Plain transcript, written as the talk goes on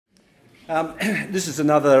This is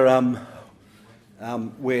another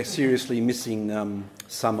we're seriously missing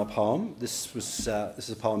summer poem. This is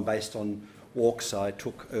a poem based on walks I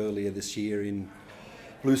took earlier this year in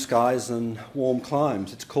blue skies and warm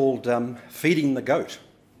climes. It's called Feeding the Goat.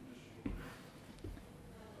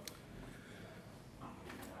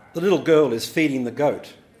 The little girl is feeding the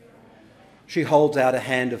goat. She holds out a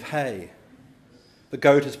hand of hay. The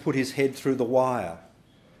goat has put his head through the wire.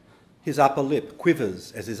 His upper lip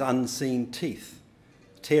quivers as his unseen teeth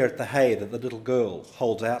tear at the hay that the little girl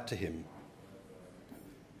holds out to him.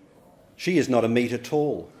 She is not a metre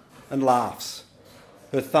tall and laughs,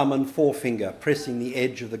 her thumb and forefinger pressing the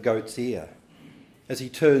edge of the goat's ear as he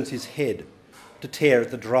turns his head to tear at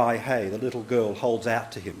the dry hay the little girl holds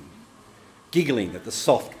out to him, giggling at the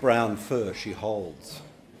soft brown fur she holds.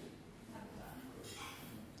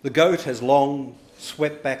 The goat has long,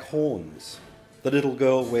 swept-back horns. The little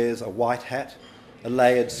girl wears a white hat, a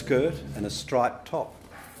layered skirt and a striped top.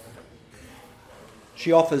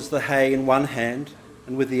 She offers the hay in one hand,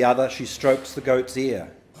 and with the other she strokes the goat's ear,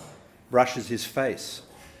 brushes his face,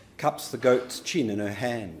 cups the goat's chin in her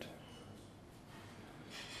hand.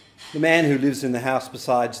 The man who lives in the house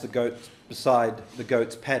beside the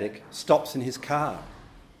goat's paddock stops in his car,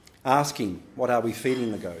 asking, "What are we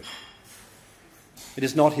feeding the goat?" It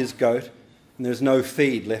is not his goat, and there is no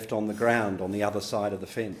feed left on the ground on the other side of the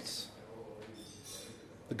fence.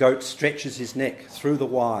 The goat stretches his neck through the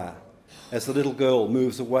wire as the little girl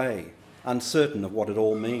moves away, uncertain of what it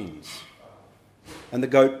all means. And the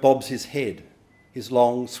goat bobs his head, his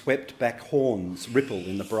long swept-back horns ripple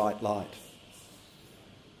in the bright light.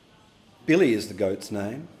 Billy is the goat's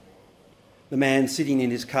name. The man sitting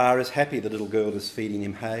in his car is happy the little girl is feeding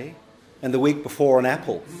him hay, and the week before an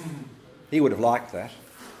apple. He would have liked that.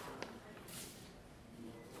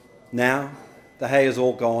 Now, the hay is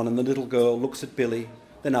all gone and the little girl looks at Billy,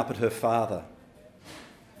 then up at her father.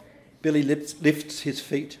 Billy lifts his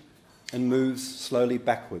feet and moves slowly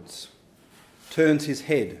backwards, turns his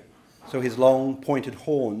head so his long pointed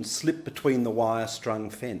horns slip between the wire-strung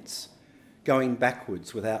fence, going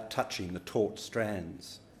backwards without touching the taut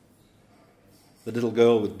strands. The little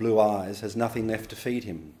girl with blue eyes has nothing left to feed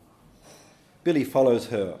him. Billy follows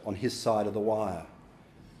her on his side of the wire,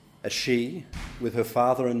 as she, with her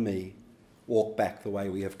father and me, walk back the way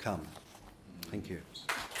we have come. Thank you.